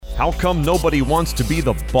How come nobody wants to be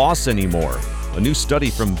the boss anymore? A new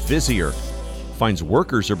study from Visier finds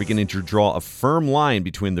workers are beginning to draw a firm line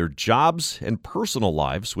between their jobs and personal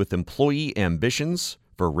lives, with employee ambitions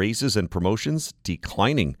for raises and promotions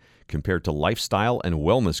declining compared to lifestyle and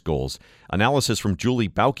wellness goals. Analysis from Julie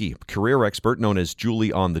Bauke, career expert known as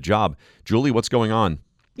Julie on the Job. Julie, what's going on?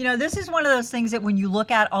 You know, this is one of those things that when you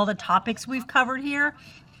look at all the topics we've covered here,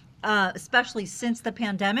 especially since the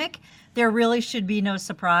pandemic, there really should be no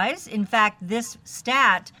surprise. In fact, this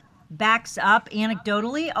stat backs up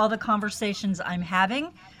anecdotally all the conversations I'm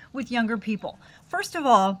having with younger people. First of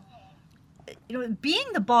all, being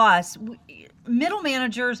the boss, middle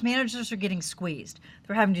managers are getting squeezed.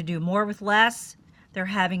 They're having to do more with less. They're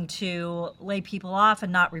having to lay people off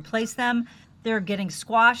and not replace them. They're getting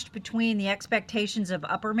squashed between the expectations of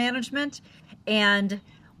upper management and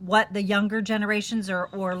what the younger generations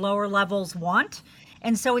or lower levels want.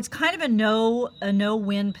 And so it's kind of a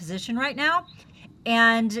no-win position right now.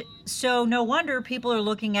 And so no wonder people are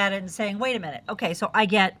looking at it and saying, wait a minute, okay, so I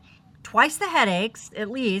get twice the headaches, at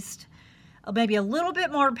least, maybe a little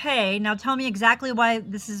bit more pay. Now tell me exactly why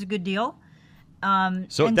this is a good deal.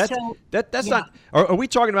 That's not, are we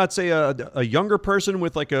talking about, say, a younger person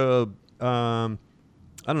with like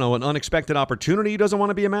I don't know, an unexpected opportunity doesn't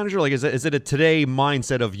want to be a manager? Like, is it a today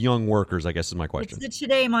mindset of young workers, I guess is my question. It's the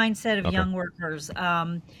today mindset of young workers.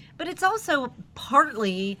 But it's also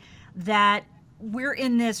partly that we're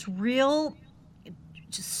in this real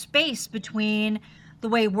space between the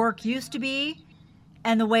way work used to be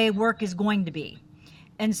and the way work is going to be.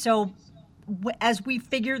 And so as we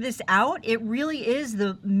figure this out, it really is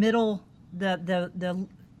the middle, the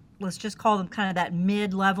let's just call them kind of that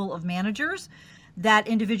mid-level of managers that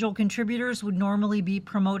individual contributors would normally be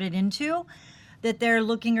promoted into, that they're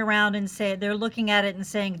looking around and they're looking at it and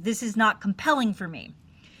saying, this is not compelling for me.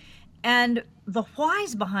 And the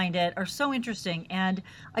whys behind it are so interesting. And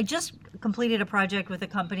I just completed a project with a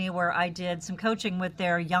company where I did some coaching with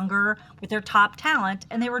their top talent,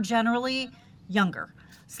 and they were generally younger.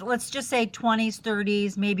 So let's just say 20s,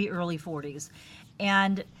 30s, maybe early 40s.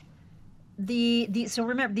 And so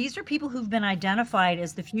remember, these are people who've been identified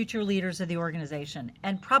as the future leaders of the organization,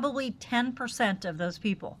 and probably 10% of those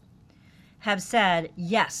people have said,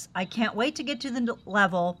 yes, I can't wait to get to the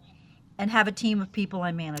level and have a team of people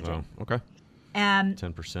I'm managing. Oh, okay. And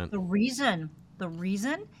 10%. The reason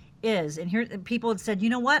is, and here people had said, you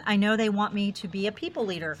know what, I know they want me to be a people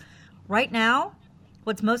leader. Right now,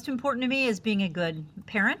 what's most important to me is being a good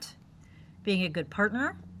parent, being a good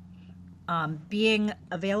partner, being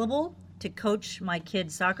available to coach my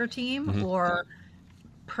kids' soccer team or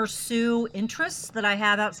pursue interests that I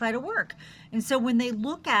have outside of work. And so when they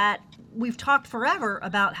look at, we've talked forever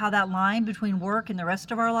about how that line between work and the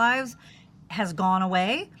rest of our lives has gone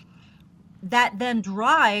away. That then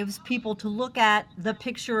drives people to look at the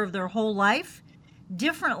picture of their whole life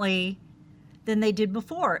differently than they did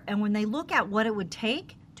before. And when they look at what it would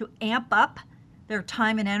take to amp up their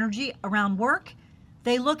time and energy around work,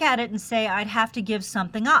 they look at it and say, I'd have to give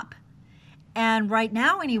something up. And right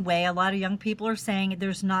now, anyway, a lot of young people are saying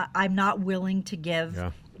I'm not willing to give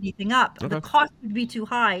anything up. Okay. The cost would be too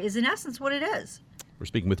high is in essence what it is. We're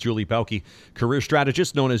speaking with Julie Bauke, career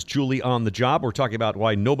strategist known as Julie on the Job. We're talking about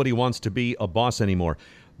why nobody wants to be a boss anymore.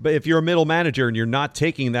 But if you're a middle manager and you're not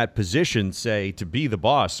taking that position, say, to be the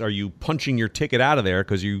boss, are you punching your ticket out of there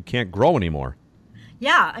because you can't grow anymore?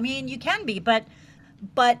 Yeah, I mean, you can be, but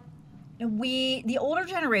the older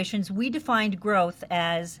generations, we defined growth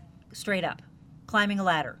as straight up, climbing a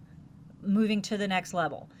ladder, moving to the next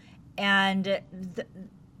level. And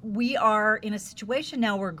we are in a situation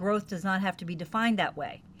now where growth does not have to be defined that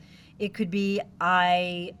way. It could be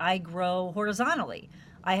I grow horizontally.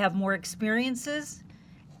 I have more experiences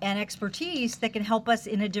and expertise that can help us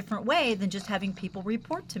in a different way than just having people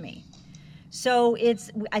report to me. So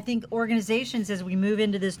I think organizations, as we move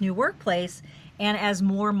into this new workplace and as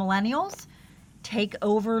more millennials take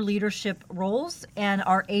over leadership roles and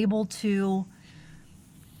are able to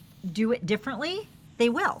do it differently, they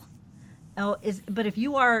will. But if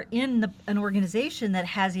you are in an organization that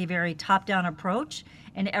has a very top-down approach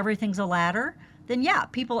and everything's a ladder, then yeah,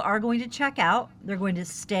 people are going to check out. They're going to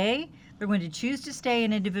stay. They're going to choose to stay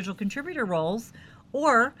in individual contributor roles,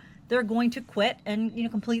 or they're going to quit and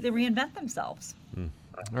completely reinvent themselves.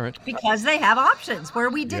 All right. Because they have options where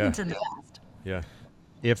we didn't in the past. Yeah.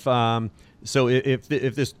 If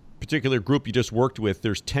this particular group you just worked with,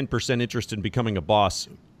 there's 10% interest in becoming a boss,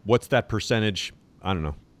 what's that percentage, I don't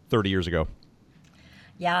know, 30 years ago?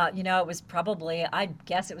 Yeah, I'd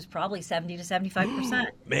guess it was probably 70 to 75%.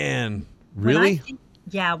 Man, really?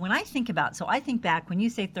 Yeah, when I think about, so I think back when you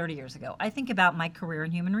say 30 years ago, I think about my career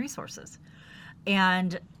in human resources.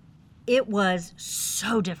 And it was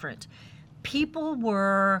so different. People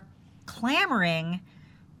were clamoring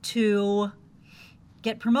to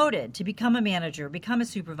get promoted, to become a manager, become a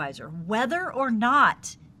supervisor, whether or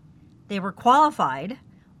not they were qualified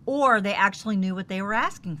or they actually knew what they were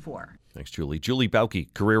asking for. Thanks, Julie. Julie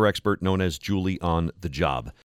Bauke, career expert known as Julie on the Job.